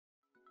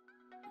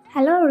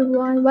Hello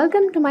everyone,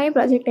 welcome to my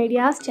Project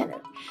Ideas channel.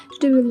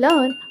 Today we'll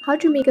learn how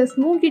to make a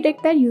smoke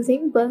detector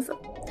using buzzer.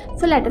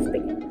 So let us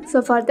begin.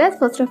 So for this,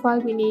 first of all,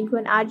 we need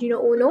one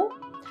Arduino Uno,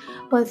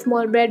 one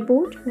small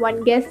breadboard,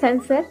 one gas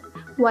sensor,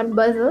 one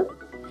buzzer,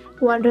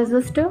 one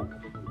resistor,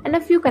 and a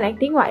few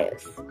connecting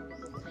wires.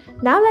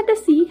 Now let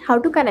us see how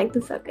to connect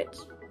the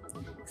circuits.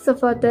 So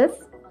for this,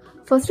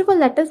 first of all,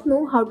 let us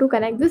know how to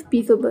connect this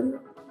piezo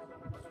buzzer.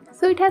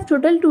 So it has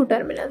total two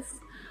terminals.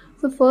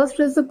 So first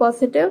is the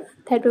positive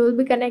that we will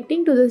be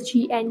connecting to this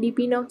G and D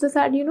pin of this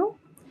Arduino,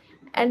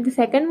 and the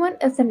second one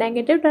is the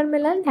negative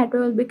terminal that we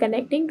will be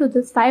connecting to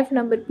this 5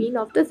 number pin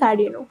of this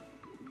Arduino.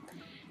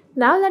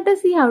 Now let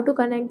us see how to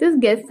connect this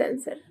gas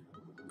sensor.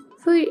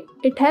 So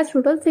it has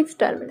total 6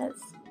 terminals.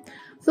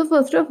 So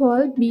first of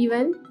all,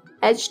 B1,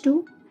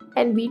 H2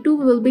 and B2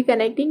 will be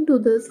connecting to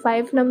this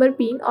 5 number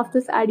pin of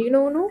this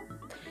Arduino Uno.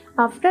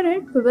 After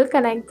it, we will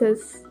connect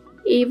this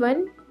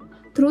A1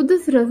 through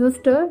this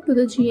resistor to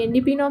the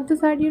GND pin of this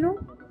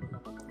Arduino.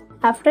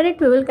 After it,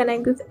 we will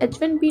connect this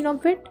H1 pin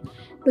of it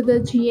to the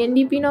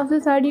GND pin of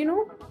this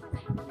Arduino.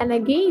 And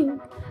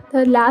again,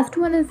 the last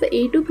one is the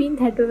A2 pin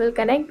that we will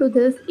connect to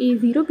this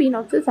A0 pin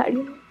of this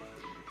Arduino.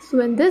 So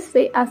in this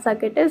way, our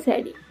circuit is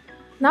ready.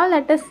 Now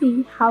let us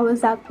see how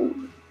is our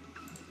code.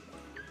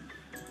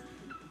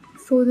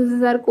 So this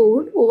is our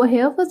code. Over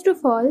here, first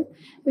of all,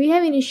 we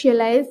have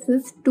initialized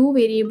these two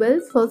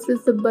variables. First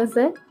is the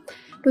buzzer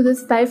to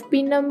this 5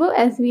 pin number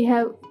as we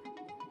have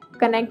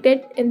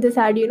connected in this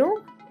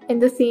Arduino. In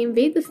the same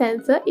way, the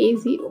sensor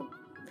A0.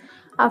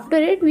 After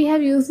it, we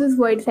have used this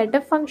void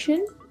setup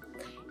function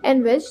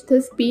in which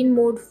this pin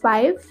mode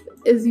 5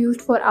 is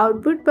used for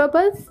output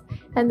purpose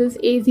and this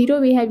A0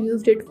 we have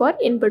used it for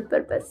input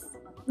purpose.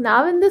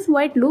 Now in this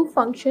void loop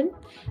function,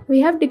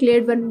 we have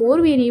declared one more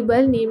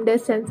variable named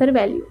as sensor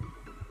value.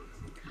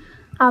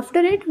 After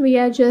it, we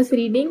are just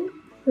reading.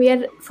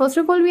 First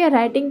of all, we are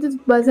writing this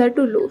buzzer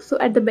to low, so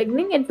at the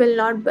beginning it will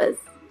not buzz.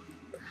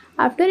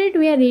 After it,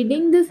 we are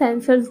reading the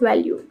sensor's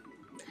value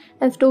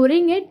and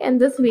storing it in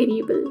this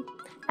variable,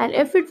 and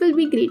if it will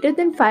be greater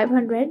than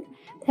 500,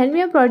 then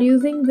we are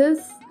producing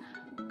this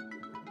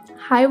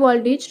high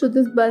voltage to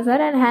this buzzer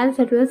and hence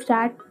it will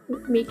start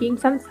making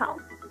some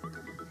sound.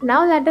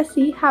 Now let us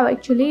see how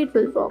actually it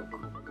will work.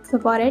 So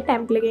for it, I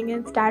am clicking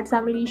in start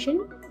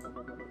simulation.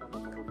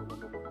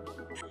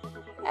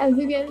 As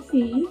you can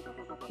see,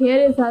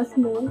 here is our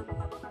smoke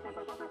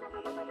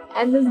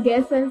and this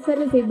gas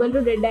sensor is able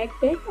to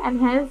detect it and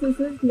hence this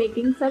is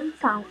making some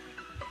sound.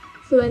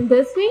 So in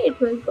this way it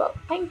will work.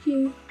 Thank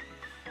you.